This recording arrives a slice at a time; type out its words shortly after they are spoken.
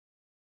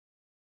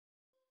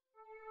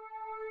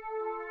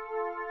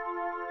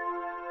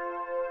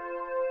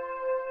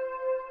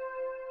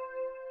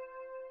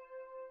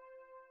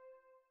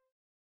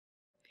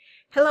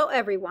Hello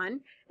everyone,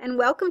 and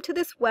welcome to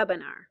this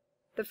webinar,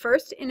 the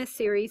first in a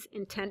series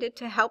intended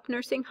to help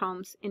nursing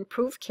homes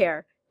improve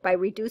care by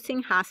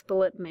reducing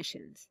hospital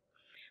admissions.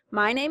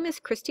 My name is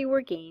Kristi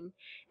Wergin,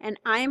 and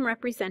I am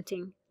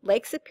representing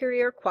Lake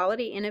Superior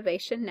Quality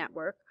Innovation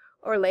Network,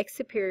 or Lake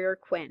Superior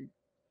QUIN.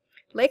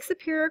 Lake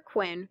Superior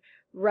QUIN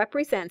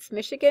represents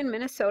Michigan,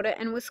 Minnesota,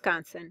 and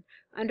Wisconsin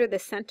under the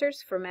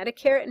Centers for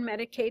Medicare and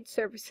Medicaid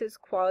Services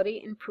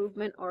Quality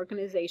Improvement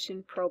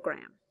Organization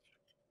program.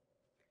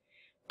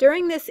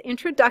 During this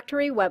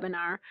introductory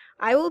webinar,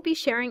 I will be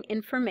sharing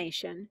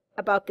information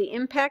about the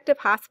impact of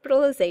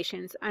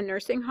hospitalizations on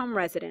nursing home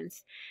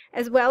residents,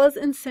 as well as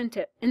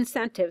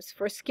incentives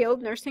for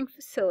skilled nursing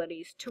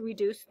facilities to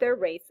reduce their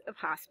rates of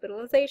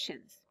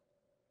hospitalizations.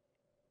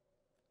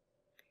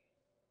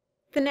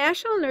 The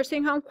National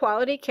Nursing Home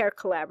Quality Care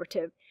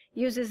Collaborative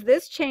uses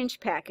this change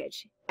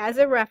package as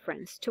a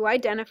reference to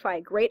identify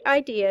great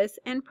ideas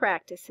and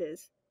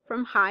practices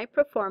from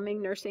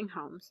high-performing nursing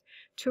homes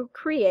to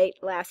create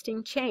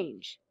lasting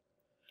change.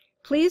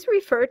 Please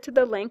refer to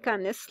the link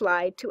on this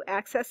slide to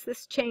access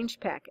this change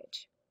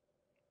package.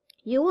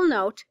 You will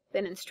note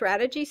that in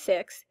Strategy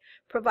 6,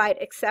 provide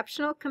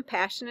exceptional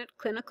compassionate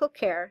clinical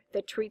care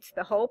that treats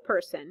the whole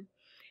person,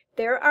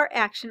 there are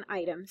action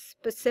items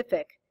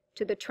specific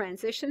to the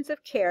transitions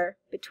of care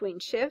between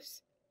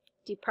shifts,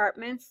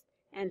 departments,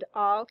 and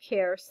all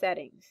care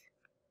settings.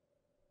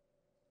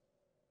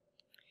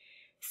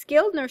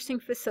 Skilled nursing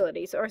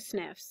facilities, or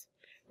SNFs,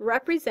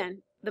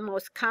 represent the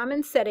most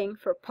common setting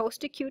for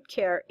post-acute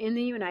care in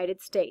the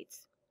United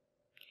States.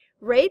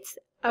 Rates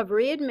of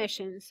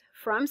readmissions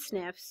from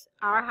SNFs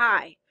are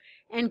high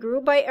and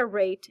grew by a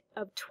rate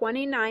of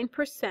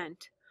 29%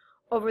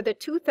 over the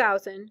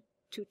 2000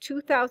 to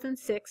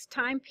 2006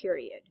 time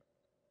period.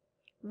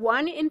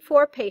 1 in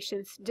 4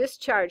 patients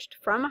discharged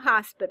from a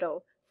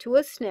hospital to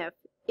a SNF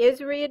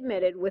is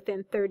readmitted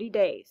within 30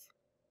 days.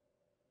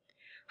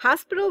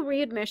 Hospital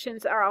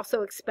readmissions are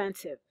also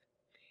expensive.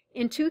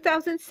 In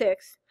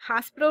 2006,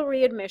 hospital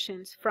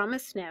readmissions from a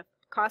SNF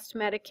cost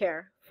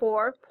Medicare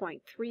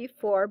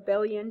 $4.34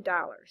 billion.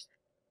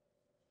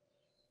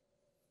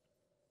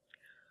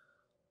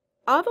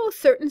 Although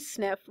certain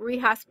SNF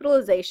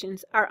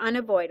rehospitalizations are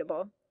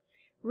unavoidable,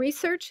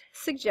 research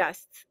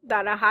suggests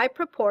that a high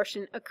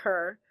proportion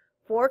occur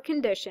for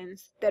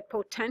conditions that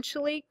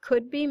potentially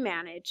could be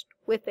managed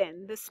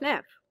within the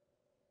SNF.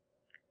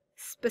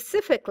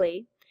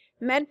 Specifically,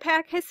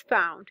 MedPAC has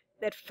found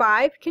that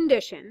 5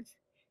 conditions,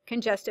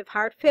 congestive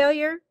heart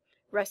failure,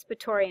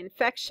 respiratory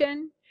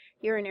infection,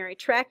 urinary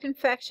tract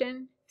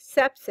infection,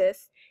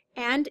 sepsis,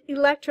 and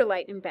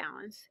electrolyte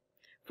imbalance,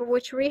 for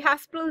which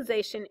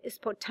rehospitalization is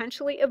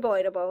potentially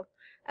avoidable,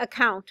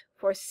 account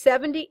for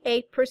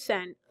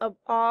 78% of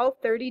all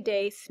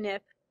 30-day SNF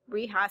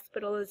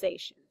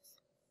rehospitalizations.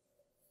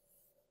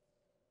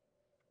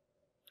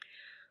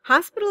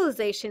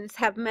 Hospitalizations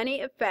have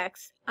many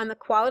effects on the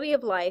quality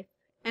of life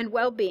and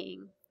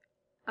well-being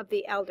of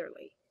the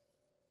elderly.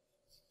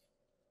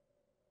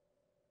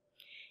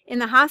 In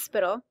the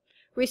hospital,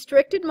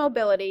 restricted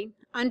mobility,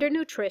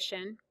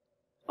 undernutrition,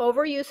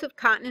 overuse of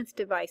continence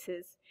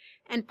devices,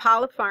 and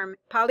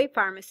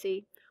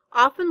polypharmacy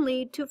often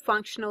lead to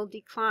functional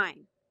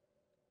decline.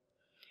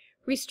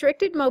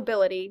 Restricted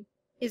mobility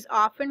is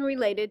often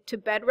related to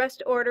bed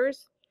rest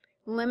orders,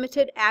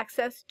 limited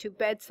access to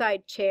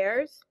bedside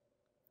chairs,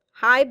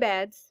 high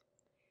beds,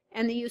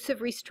 and the use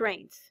of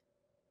restraints,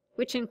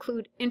 which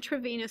include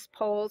intravenous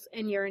poles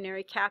and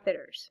urinary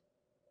catheters.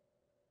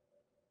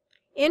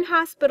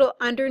 In-hospital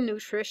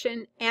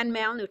undernutrition and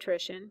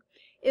malnutrition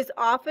is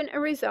often a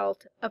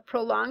result of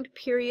prolonged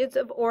periods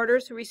of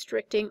orders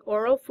restricting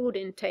oral food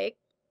intake,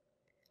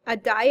 a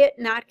diet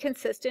not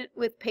consistent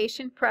with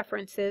patient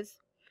preferences,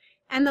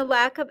 and the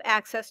lack of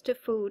access to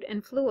food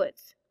and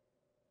fluids.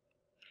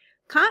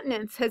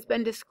 Continence has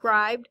been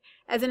described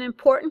as an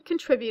important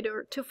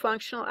contributor to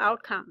functional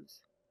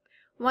outcomes.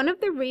 One of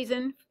the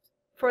reasons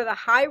for the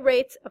high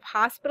rates of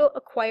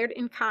hospital-acquired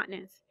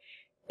incontinence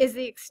is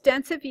the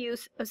extensive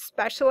use of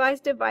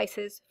specialized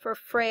devices for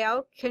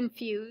frail,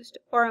 confused,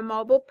 or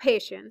immobile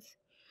patients,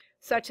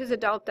 such as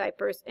adult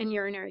diapers and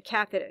urinary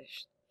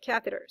catheters.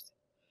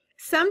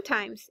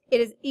 Sometimes it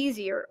is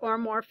easier or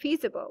more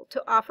feasible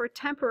to offer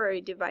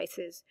temporary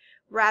devices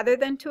rather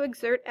than to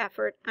exert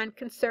effort on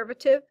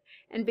conservative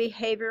and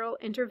behavioral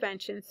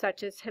interventions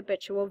such as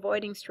habitual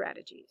voiding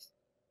strategies.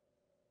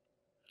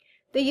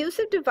 The use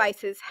of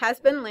devices has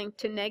been linked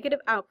to negative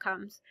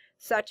outcomes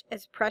such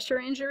as pressure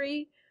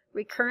injury,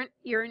 recurrent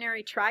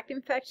urinary tract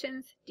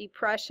infections,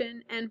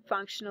 depression, and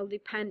functional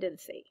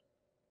dependency.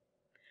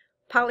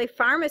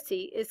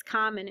 Polypharmacy is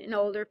common in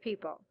older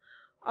people.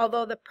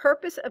 Although the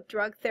purpose of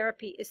drug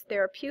therapy is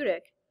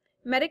therapeutic,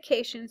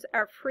 medications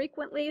are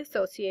frequently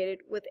associated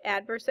with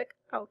adverse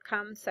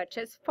outcomes such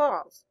as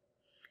falls.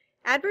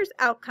 Adverse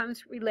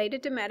outcomes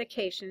related to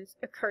medications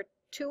occur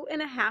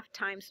 2.5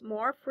 times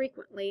more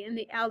frequently in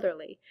the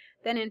elderly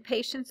than in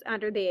patients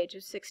under the age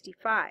of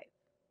 65.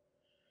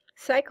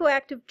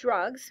 Psychoactive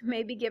drugs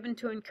may be given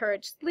to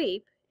encourage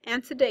sleep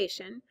and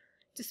sedation,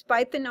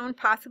 despite the known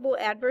possible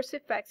adverse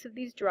effects of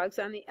these drugs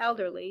on the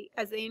elderly,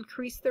 as they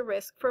increase the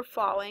risk for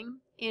falling,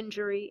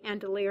 injury, and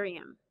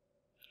delirium.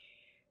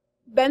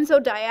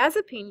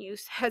 Benzodiazepine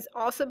use has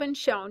also been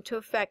shown to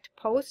affect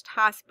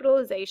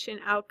post-hospitalization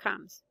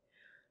outcomes,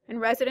 and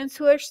residents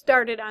who are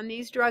started on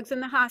these drugs in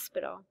the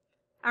hospital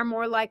are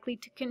more likely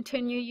to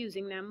continue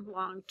using them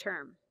long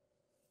term.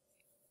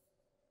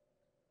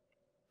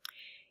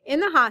 In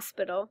the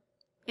hospital,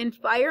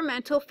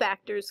 environmental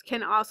factors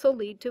can also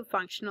lead to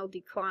functional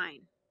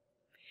decline.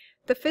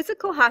 The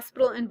physical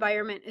hospital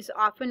environment is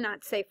often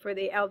not safe for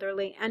the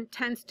elderly and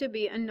tends to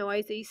be a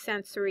noisy,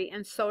 sensory,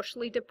 and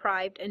socially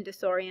deprived and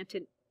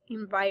disoriented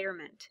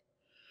environment.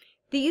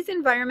 These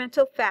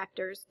environmental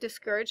factors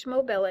discourage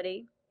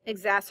mobility,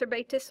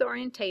 exacerbate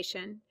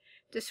disorientation,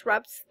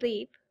 disrupt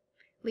sleep,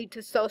 lead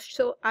to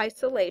social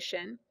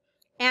isolation,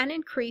 and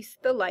increase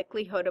the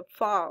likelihood of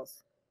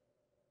falls.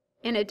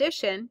 In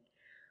addition,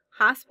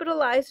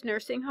 hospitalized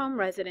nursing home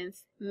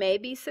residents may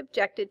be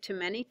subjected to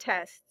many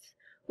tests,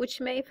 which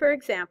may, for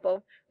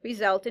example,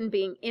 result in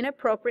being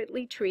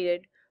inappropriately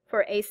treated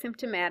for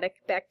asymptomatic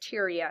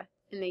bacteria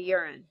in the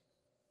urine.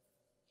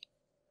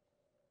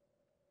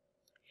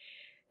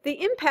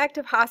 The impact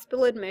of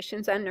hospital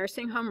admissions on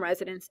nursing home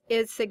residents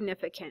is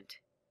significant.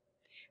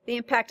 The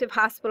impact of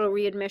hospital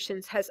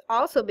readmissions has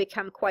also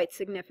become quite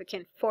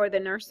significant for the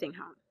nursing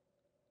home.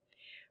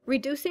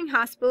 Reducing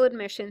hospital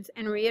admissions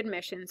and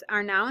readmissions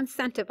are now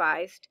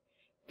incentivized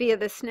via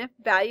the SNF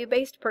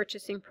Value-Based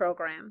Purchasing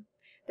Program,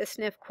 the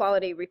SNF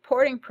Quality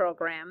Reporting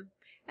Program,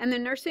 and the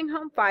Nursing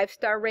Home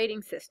 5-Star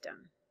Rating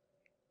System.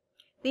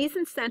 These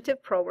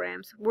incentive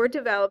programs were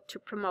developed to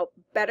promote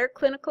better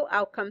clinical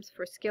outcomes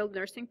for skilled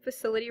nursing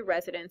facility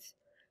residents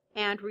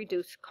and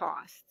reduce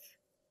costs.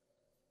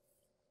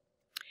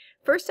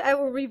 First, I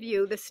will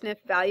review the SNF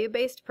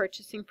Value-Based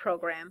Purchasing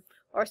Program,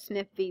 or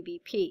SNF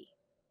VBP.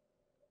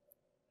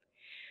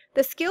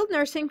 The Skilled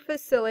Nursing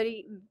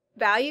Facility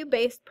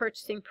Value-Based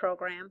Purchasing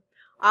Program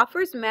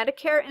offers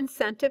Medicare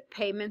incentive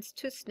payments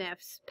to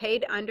SNFs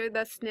paid under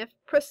the SNF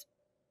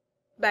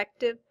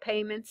Prospective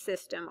Payment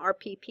System, or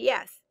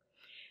PPS,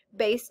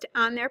 based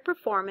on their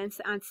performance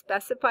on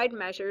specified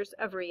measures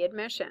of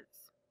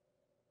readmissions.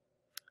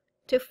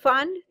 To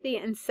fund the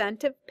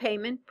incentive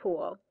payment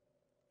pool,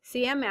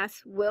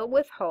 CMS will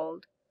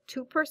withhold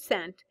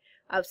 2%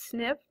 of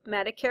SNF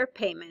Medicare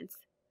payments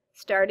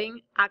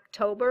starting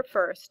October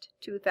 1st,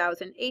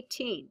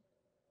 2018.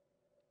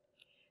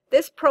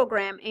 This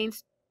program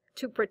aims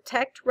to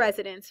protect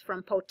residents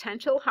from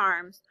potential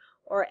harms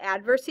or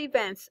adverse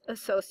events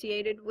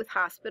associated with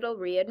hospital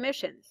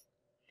readmissions.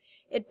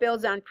 It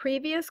builds on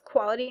previous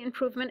quality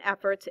improvement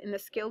efforts in the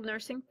skilled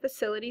nursing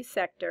facility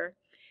sector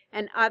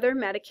and other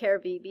Medicare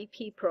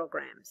VBP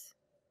programs.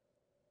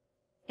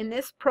 In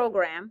this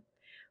program,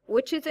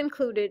 which is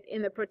included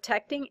in the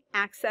Protecting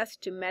Access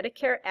to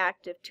Medicare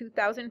Act of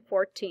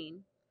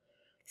 2014,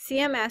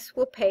 CMS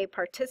will pay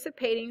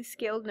participating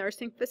skilled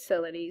nursing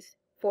facilities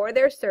for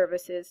their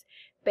services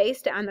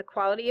based on the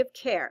quality of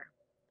care,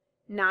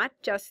 not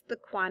just the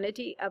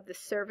quantity of the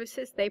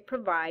services they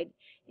provide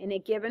in a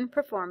given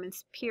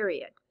performance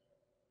period.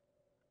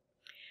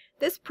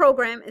 This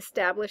program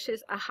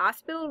establishes a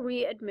hospital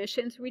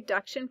readmissions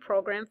reduction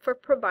program for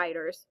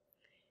providers,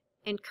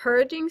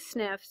 encouraging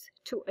SNFs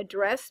to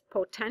address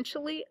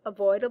potentially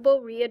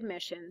avoidable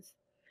readmissions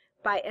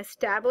by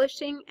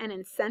establishing an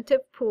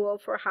incentive pool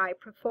for high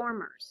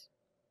performers.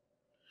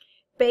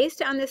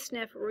 Based on the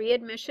SNF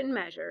readmission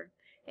measure,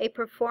 a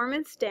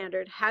performance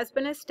standard has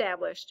been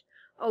established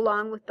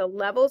along with the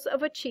levels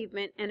of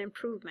achievement and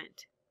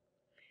improvement,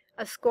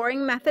 a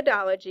scoring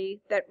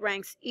methodology that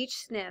ranks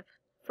each SNF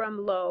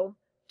from low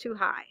to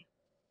high.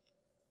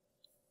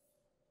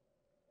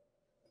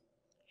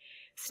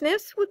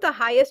 SNFs with the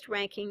highest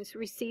rankings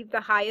receive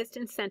the highest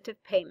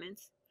incentive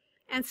payments,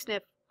 and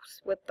SNFs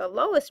with the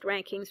lowest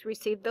rankings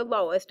receive the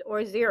lowest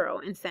or zero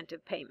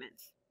incentive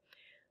payments.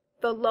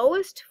 The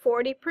lowest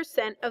 40%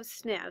 of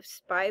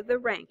SNFs by the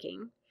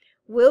ranking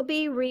will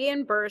be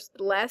reimbursed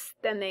less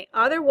than they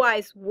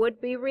otherwise would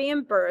be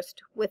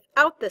reimbursed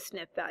without the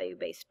SNF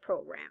value-based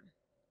program.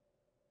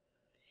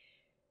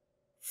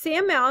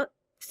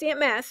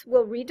 CMS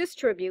will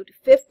redistribute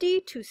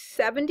 50 to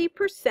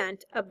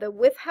 70% of the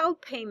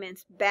withheld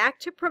payments back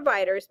to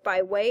providers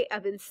by way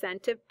of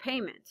incentive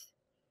payments.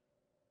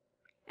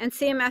 And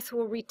CMS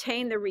will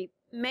retain the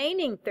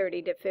remaining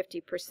 30 to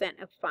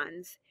 50% of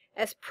funds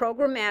as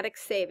programmatic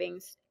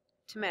savings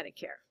to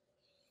Medicare.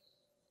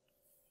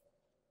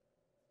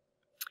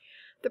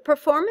 The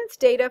performance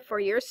data for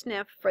your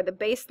SNF for the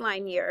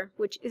baseline year,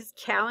 which is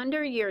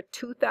calendar year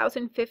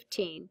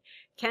 2015,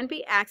 can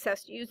be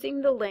accessed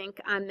using the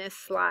link on this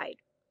slide.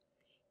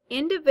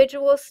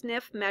 Individual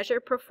SNF measure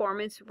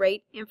performance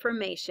rate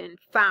information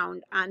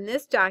found on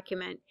this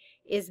document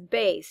is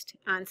based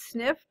on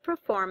SNF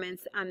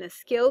performance on the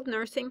Skilled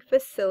Nursing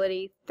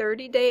Facility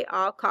 30-day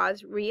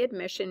all-cause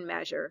readmission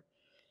measure,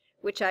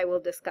 which I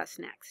will discuss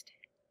next.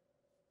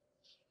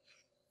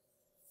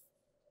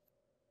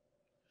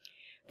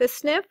 The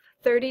SNF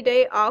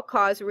 30-day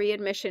all-cause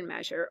readmission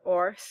measure,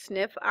 or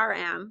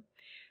SNF-RM,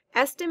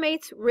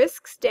 estimates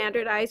risk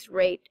standardized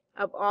rate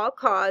of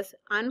all-cause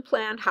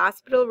unplanned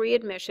hospital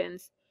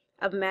readmissions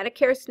of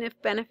Medicare SNF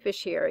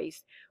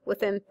beneficiaries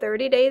within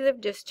 30 days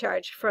of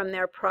discharge from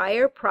their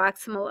prior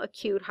proximal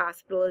acute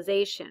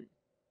hospitalization.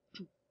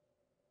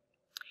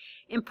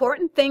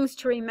 Important things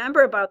to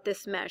remember about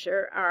this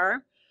measure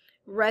are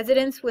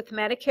residents with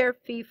Medicare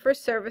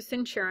fee-for-service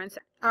insurance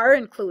are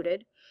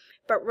included,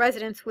 but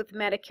residents with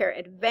Medicare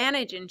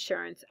Advantage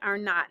insurance are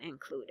not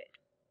included.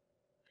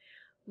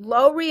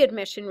 Low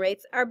readmission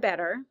rates are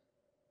better.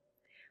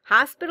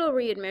 Hospital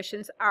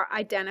readmissions are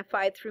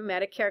identified through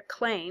Medicare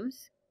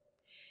claims,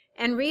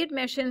 and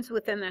readmissions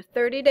within a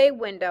 30-day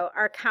window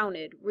are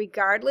counted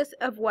regardless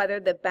of whether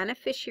the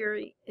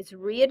beneficiary is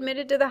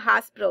readmitted to the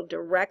hospital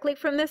directly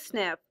from the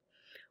SNF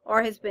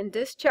or has been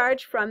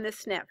discharged from the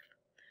SNF.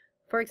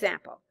 For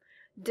example,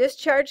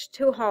 discharged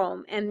to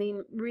home and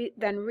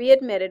then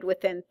readmitted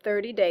within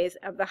 30 days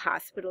of the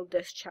hospital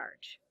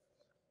discharge.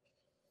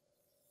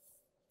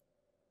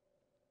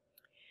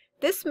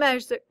 This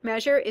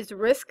measure is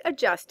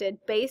risk-adjusted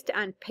based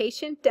on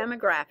patient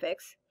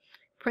demographics,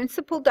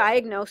 principal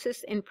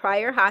diagnosis in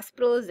prior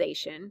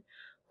hospitalization,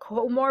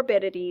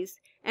 comorbidities,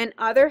 and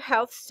other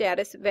health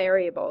status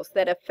variables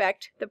that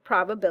affect the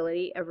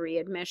probability of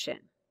readmission.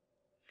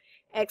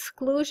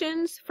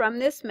 Exclusions from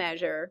this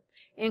measure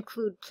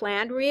include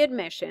planned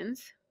readmissions,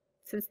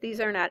 since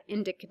these are not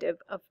indicative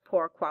of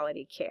poor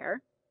quality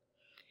care,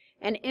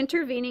 an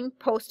intervening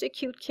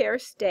post-acute care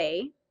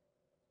stay,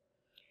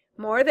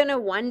 more than a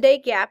one-day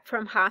gap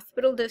from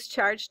hospital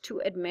discharge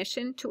to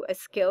admission to a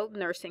skilled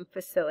nursing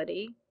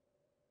facility,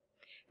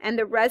 and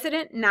the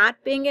resident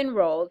not being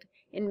enrolled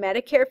in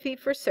Medicare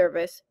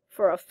fee-for-service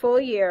for a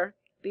full year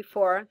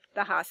before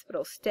the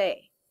hospital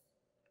stay.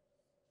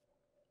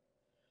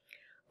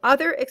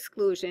 Other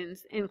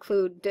exclusions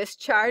include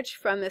discharge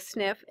from the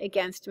SNF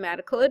against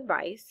medical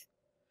advice,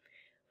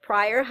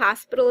 prior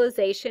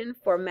hospitalization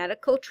for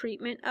medical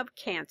treatment of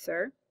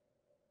cancer,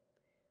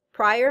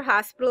 prior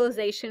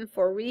hospitalization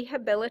for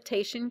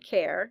rehabilitation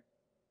care,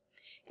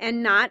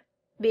 and not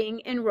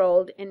being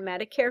enrolled in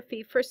Medicare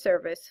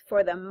fee-for-service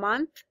for the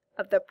month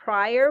of the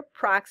prior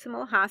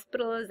proximal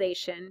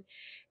hospitalization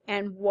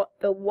and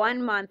the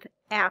 1 month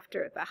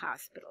after the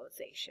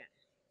hospitalization.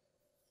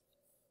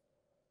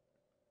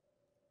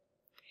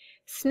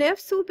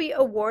 SNFs will be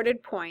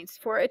awarded points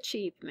for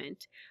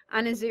achievement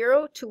on a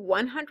 0 to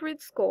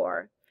 100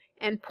 score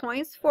and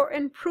points for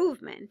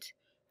improvement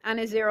on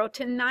a 0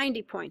 to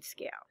 90 point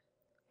scale,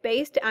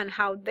 based on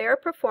how their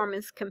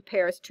performance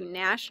compares to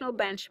national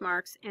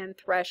benchmarks and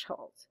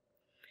thresholds.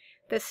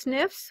 The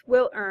SNFs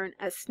will earn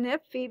a SNF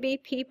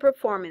VBP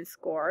performance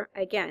score,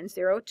 again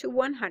 0 to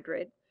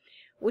 100,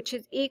 which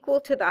is equal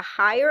to the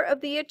higher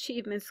of the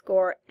achievement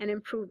score and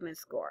improvement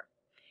score.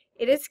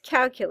 It is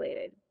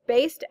calculated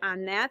based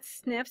on that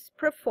SNF's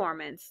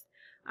performance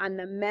on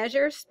the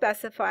measure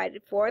specified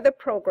for the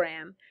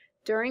program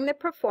during the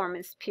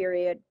performance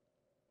period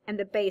and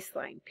the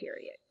baseline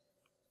period.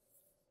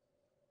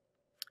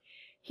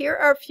 Here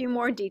are a few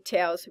more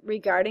details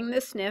regarding the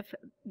SNF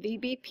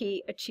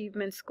VBP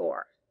achievement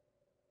score.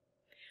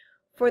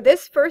 For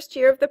this first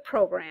year of the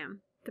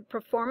program, the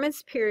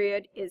performance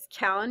period is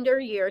calendar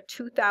year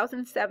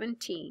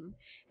 2017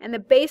 and the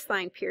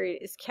baseline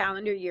period is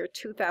calendar year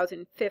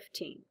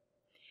 2015.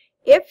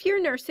 If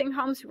your nursing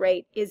home's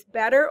rate is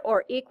better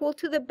or equal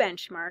to the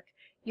benchmark,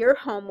 your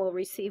home will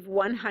receive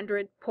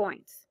 100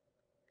 points.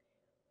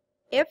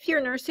 If your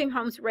nursing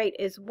home's rate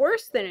is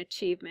worse than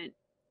achievement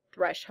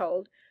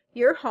threshold,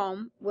 your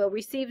home will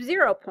receive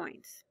 0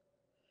 points.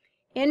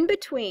 In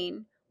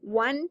between,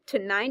 1 to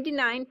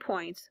 99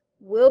 points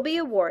will be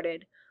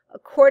awarded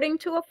according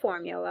to a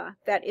formula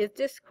that is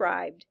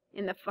described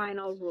in the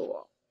final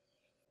rule.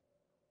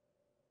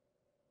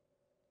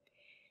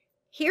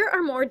 Here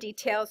are more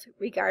details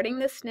regarding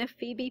the SNF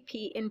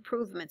VBP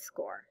improvement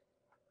score.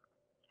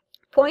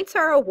 Points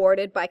are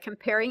awarded by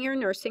comparing your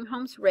nursing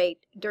home's rate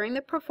during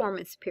the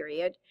performance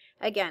period,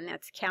 again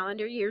that's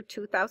calendar year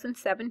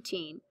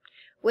 2017,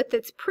 with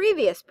its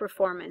previous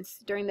performance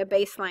during the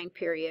baseline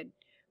period,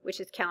 which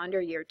is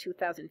calendar year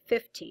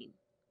 2015.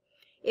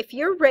 If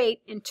your rate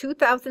in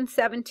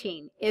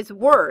 2017 is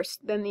worse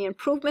than the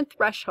improvement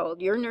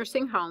threshold, your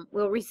nursing home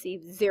will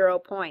receive 0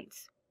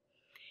 points.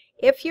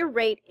 If your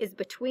rate is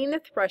between the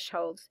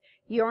thresholds,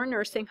 your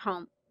nursing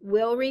home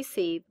will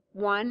receive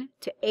 1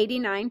 to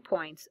 89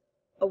 points,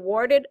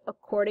 awarded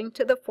according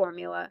to the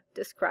formula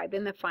described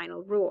in the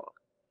final rule.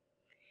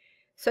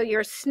 So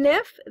your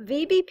SNF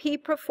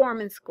VBP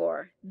performance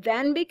score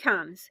then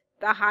becomes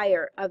the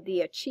higher of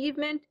the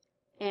achievement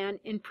and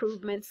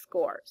improvement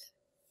scores.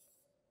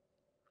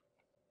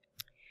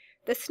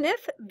 The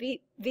SNF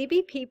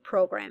VBP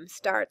program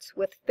starts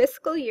with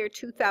fiscal year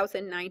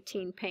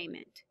 2019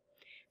 payment.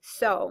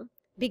 So,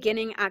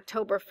 beginning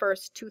October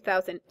 1st,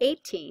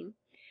 2018,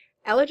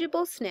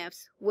 eligible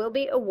SNFs will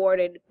be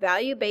awarded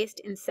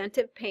value-based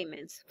incentive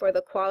payments for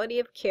the quality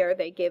of care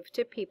they give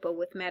to people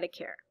with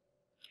Medicare.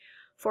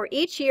 For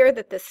each year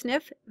that the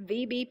SNF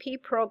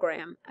VBP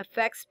program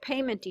affects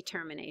payment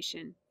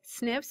determination,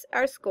 SNFs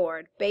are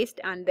scored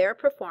based on their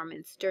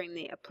performance during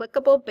the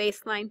applicable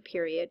baseline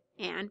period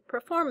and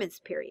performance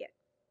period.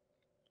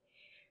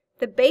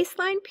 The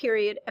baseline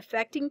period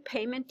affecting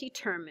payment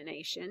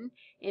determination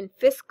in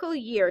fiscal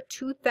year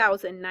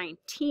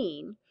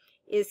 2019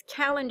 is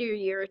calendar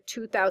year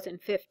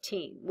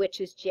 2015, which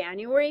is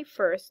January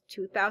 1st,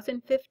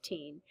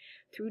 2015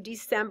 through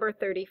December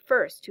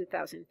 31st,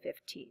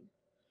 2015.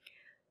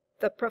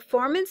 The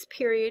performance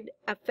period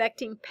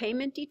affecting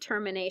payment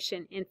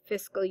determination in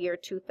fiscal year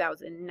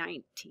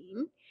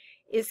 2019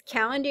 is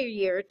calendar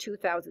year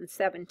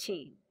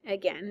 2017.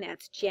 Again,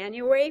 that's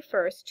January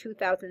 1st,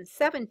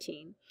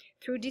 2017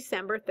 through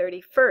December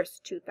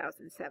 31st,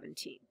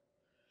 2017.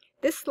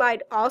 This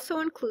slide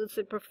also includes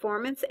the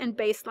performance and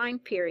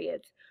baseline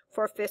periods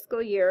for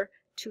fiscal year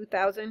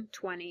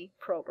 2020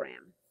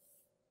 program.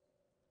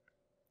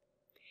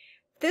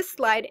 This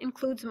slide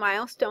includes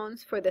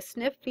milestones for the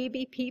SNF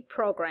VBP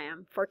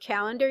program for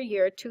calendar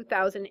year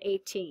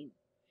 2018.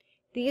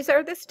 These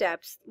are the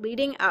steps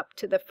leading up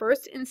to the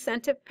first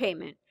incentive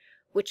payment,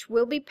 which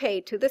will be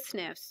paid to the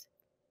SNFs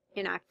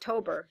in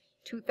October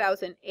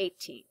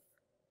 2018.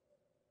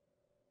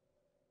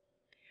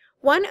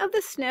 One of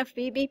the SNF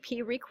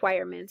VBP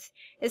requirements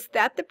is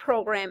that the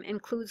program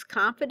includes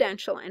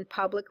confidential and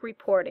public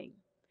reporting.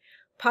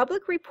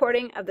 Public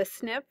reporting of the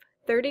SNF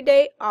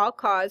 30-day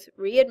all-cause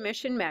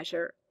readmission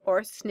measure,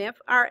 or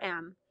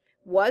SNF-RM,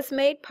 was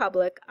made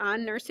public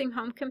on Nursing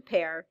Home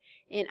Compare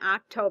in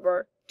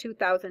October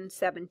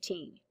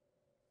 2017.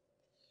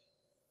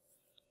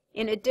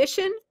 In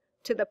addition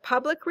to the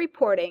public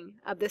reporting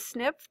of the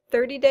SNF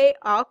 30-day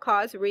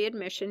all-cause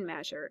readmission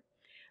measure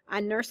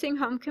on Nursing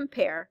Home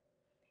Compare,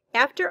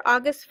 after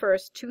August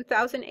 1st,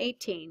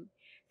 2018,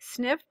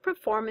 SNF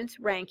performance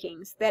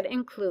rankings that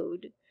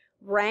include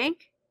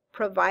rank,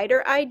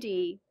 provider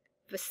ID,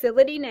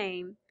 facility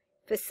name,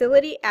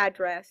 facility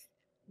address,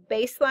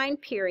 baseline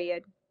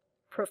period,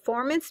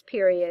 performance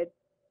period,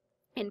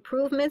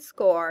 improvement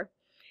score,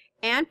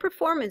 and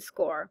performance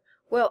score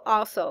will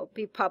also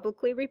be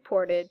publicly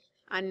reported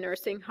on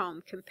Nursing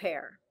Home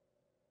Compare.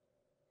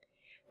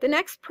 The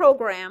next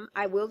program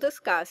I will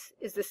discuss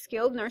is the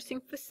Skilled Nursing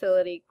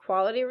Facility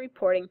Quality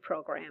Reporting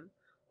Program,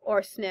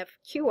 or SNF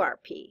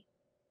QRP.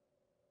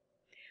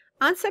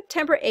 On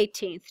September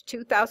 18,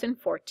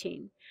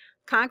 2014,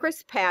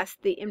 Congress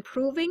passed the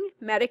Improving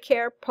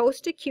Medicare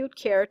Post-Acute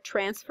Care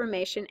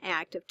Transformation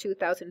Act of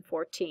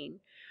 2014,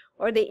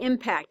 or the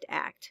IMPACT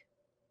Act.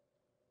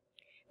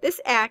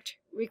 This act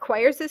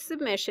requires the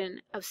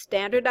submission of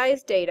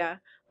standardized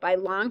data by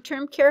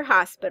long-term care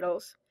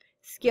hospitals,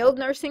 skilled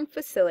nursing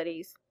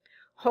facilities,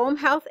 home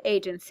health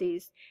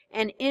agencies,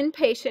 and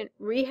inpatient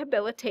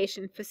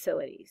rehabilitation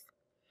facilities.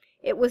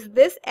 It was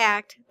this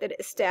act that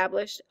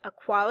established a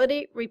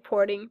Quality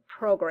Reporting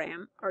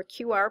Program, or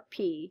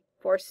QRP,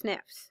 for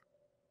SNFs.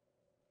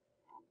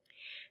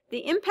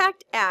 The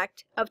IMPACT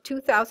Act of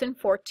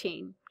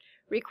 2014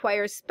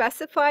 requires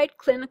specified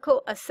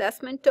clinical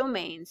assessment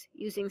domains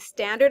using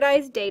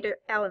standardized data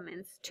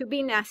elements to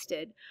be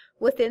nested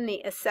within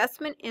the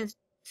assessment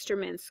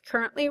instruments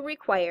currently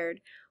required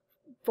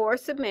for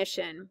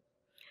submission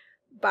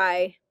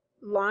by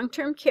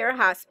long-term care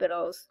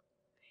hospitals,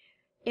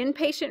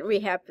 inpatient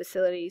rehab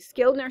facilities,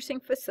 skilled nursing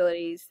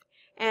facilities,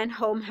 and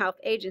home health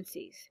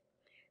agencies.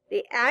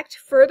 The Act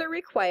further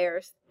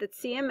requires that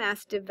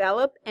CMS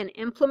develop and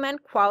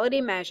implement quality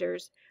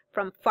measures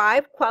from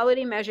 5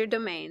 quality measure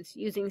domains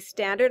using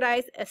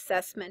standardized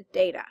assessment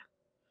data.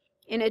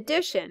 In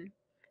addition,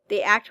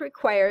 the Act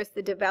requires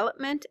the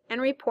development and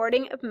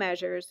reporting of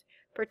measures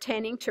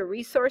pertaining to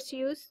resource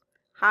use,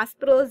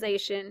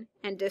 hospitalization,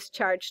 and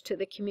discharge to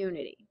the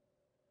community.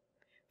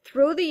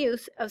 Through the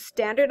use of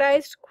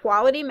standardized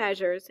quality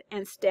measures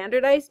and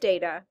standardized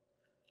data,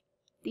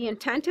 the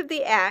intent of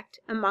the Act,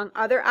 among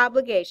other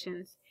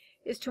obligations,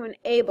 is to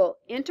enable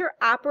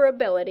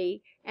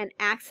interoperability and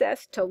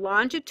access to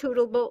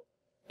longitudinal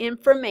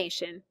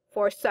information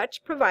for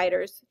such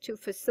providers to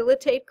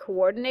facilitate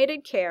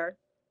coordinated care,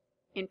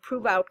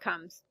 improve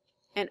outcomes,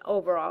 and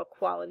overall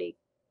quality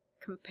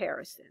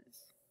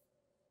comparisons.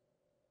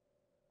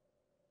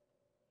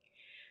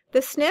 The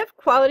SNF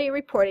Quality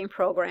Reporting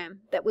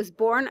Program that was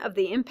born of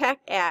the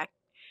IMPACT Act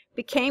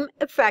became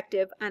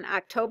effective on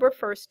October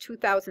 1,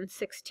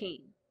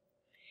 2016.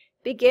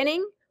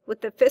 Beginning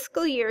with the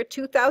fiscal year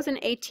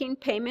 2018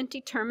 payment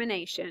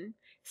determination,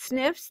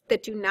 SNFs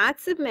that do not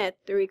submit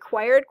the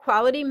required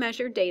quality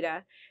measure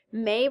data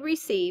may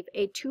receive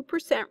a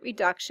 2%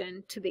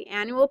 reduction to the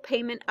annual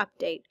payment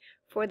update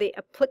for the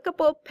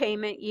applicable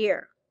payment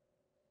year.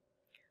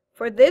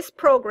 For this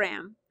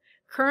program,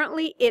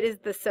 currently it is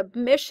the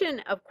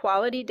submission of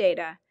quality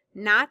data,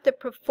 not the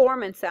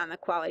performance on the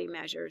quality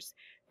measures,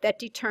 that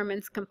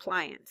determines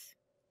compliance.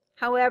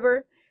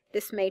 However,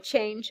 this may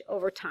change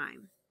over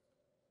time.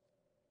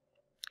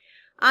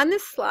 On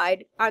this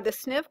slide are the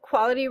SNF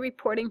Quality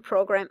Reporting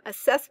Program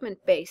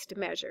assessment-based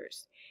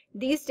measures.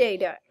 These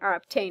data are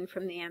obtained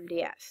from the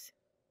MDS.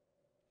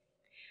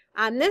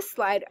 On this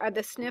slide are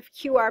the SNF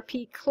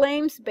QRP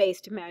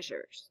claims-based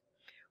measures.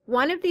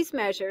 One of these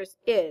measures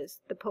is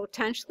the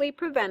potentially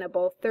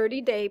preventable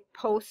 30-day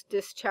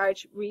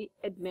post-discharge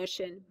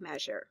readmission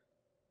measure.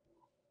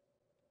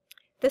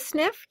 The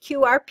SNF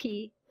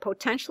QRP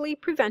potentially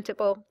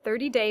preventable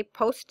 30-day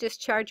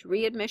post-discharge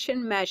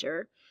readmission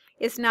measure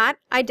is not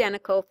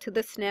identical to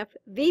the SNF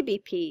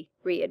VBP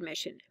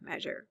readmission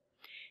measure.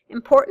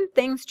 Important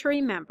things to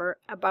remember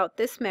about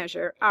this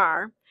measure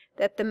are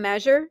that the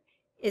measure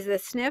is the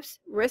SNF's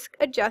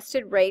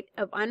risk-adjusted rate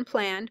of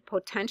unplanned,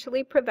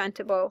 potentially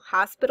preventable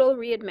hospital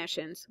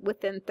readmissions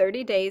within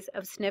 30 days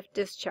of SNF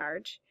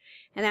discharge,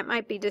 and that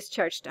might be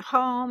discharged to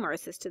home or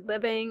assisted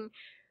living,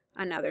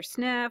 another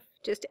SNF,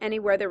 just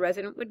anywhere the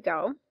resident would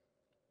go.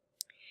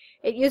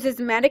 It uses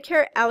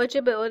Medicare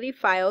eligibility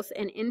files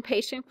and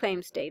inpatient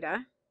claims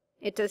data.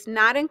 It does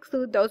not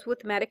include those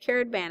with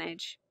Medicare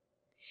Advantage,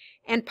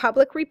 and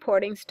public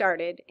reporting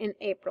started in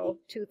April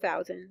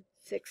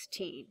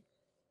 2016.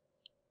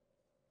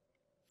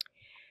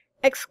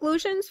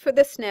 Exclusions for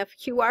the SNF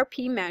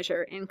QRP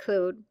measure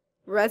include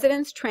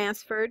residents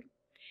transferred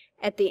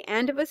at the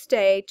end of a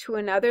stay to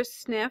another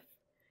SNF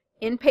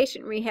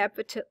inpatient rehab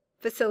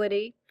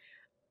facility,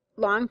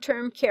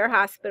 long-term care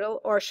hospital,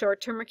 or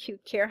short-term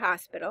acute care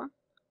hospital,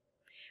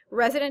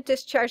 resident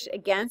discharged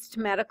against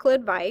medical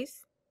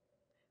advice,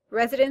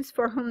 residents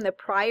for whom the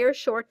prior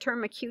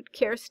short-term acute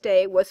care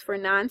stay was for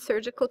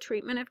non-surgical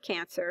treatment of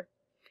cancer,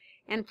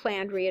 and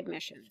planned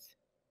readmissions.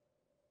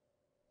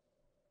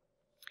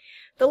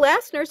 The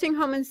last nursing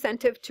home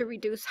incentive to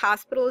reduce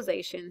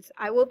hospitalizations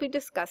I will be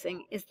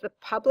discussing is the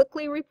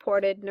publicly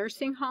reported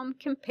Nursing Home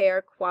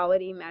Compare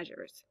Quality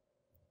Measures.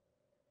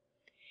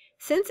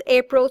 Since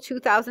April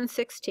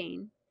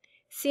 2016,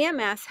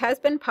 CMS has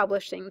been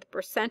publishing the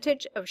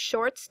percentage of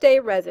short-stay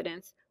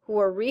residents who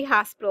were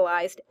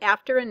rehospitalized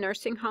after a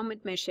nursing home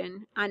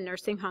admission on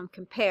Nursing Home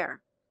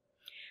Compare.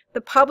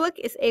 The public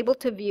is able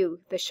to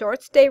view the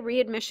short-stay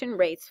readmission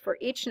rates for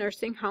each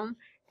nursing home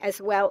as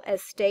well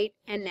as state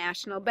and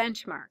national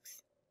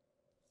benchmarks.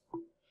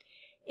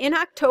 In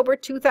October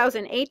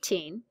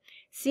 2018,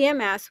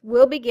 CMS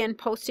will begin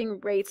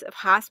posting rates of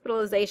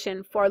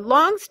hospitalization for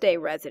long-stay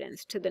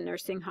residents to the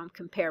Nursing Home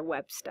Compare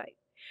website.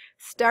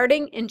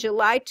 Starting in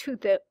July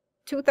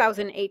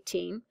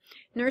 2018,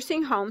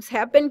 nursing homes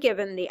have been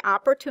given the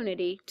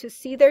opportunity to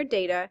see their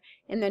data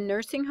in the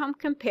Nursing Home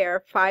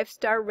Compare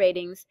 5-star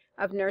ratings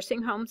of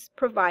nursing homes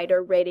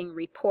provider rating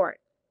report.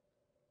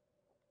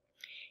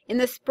 In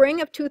the spring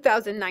of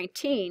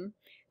 2019,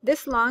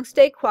 this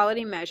long-stay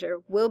quality measure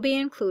will be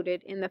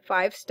included in the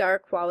 5-star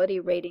quality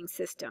rating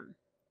system.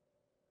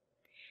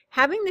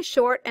 Having the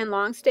short and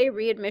long-stay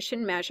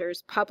readmission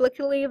measures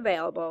publicly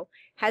available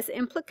has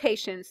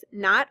implications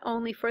not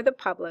only for the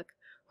public,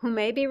 who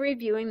may be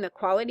reviewing the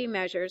quality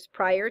measures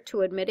prior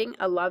to admitting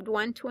a loved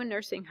one to a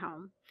nursing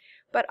home,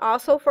 but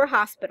also for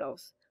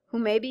hospitals, who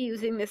may be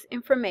using this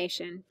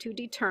information to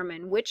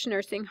determine which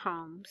nursing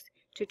homes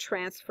to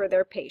transfer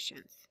their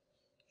patients.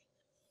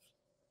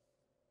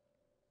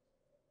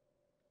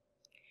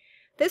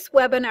 This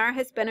webinar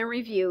has been a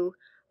review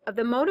of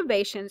the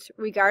motivations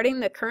regarding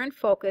the current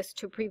focus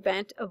to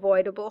prevent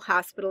avoidable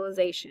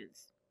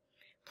hospitalizations.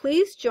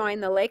 Please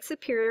join the Lake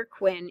Superior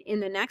Quinn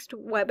in the next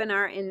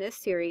webinar in this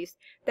series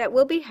that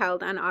will be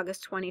held on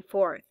August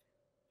 24th.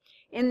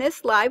 In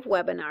this live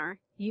webinar,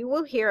 you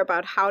will hear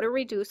about how to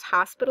reduce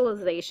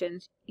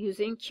hospitalizations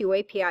using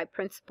QAPI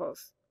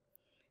principles.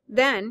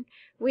 Then,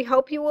 we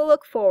hope you will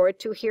look forward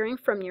to hearing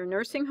from your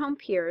nursing home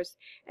peers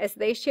as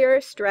they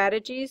share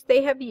strategies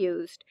they have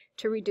used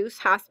to reduce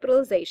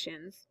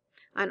hospitalizations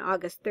on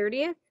August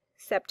 30th,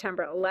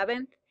 September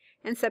 11th,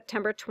 and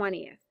September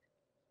 20th.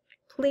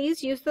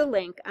 Please use the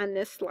link on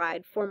this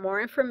slide for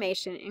more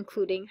information,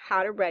 including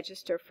how to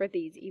register for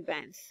these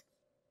events.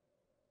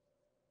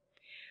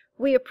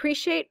 We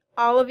appreciate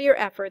all of your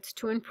efforts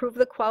to improve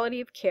the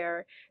quality of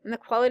care and the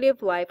quality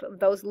of life of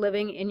those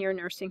living in your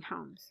nursing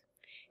homes.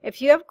 If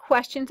you have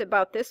questions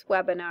about this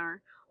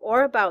webinar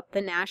or about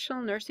the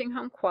National Nursing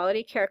Home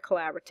Quality Care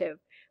Collaborative,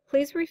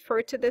 please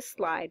refer to this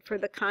slide for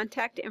the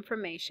contact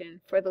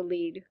information for the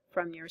lead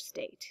from your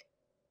state.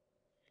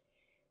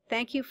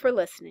 Thank you for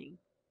listening.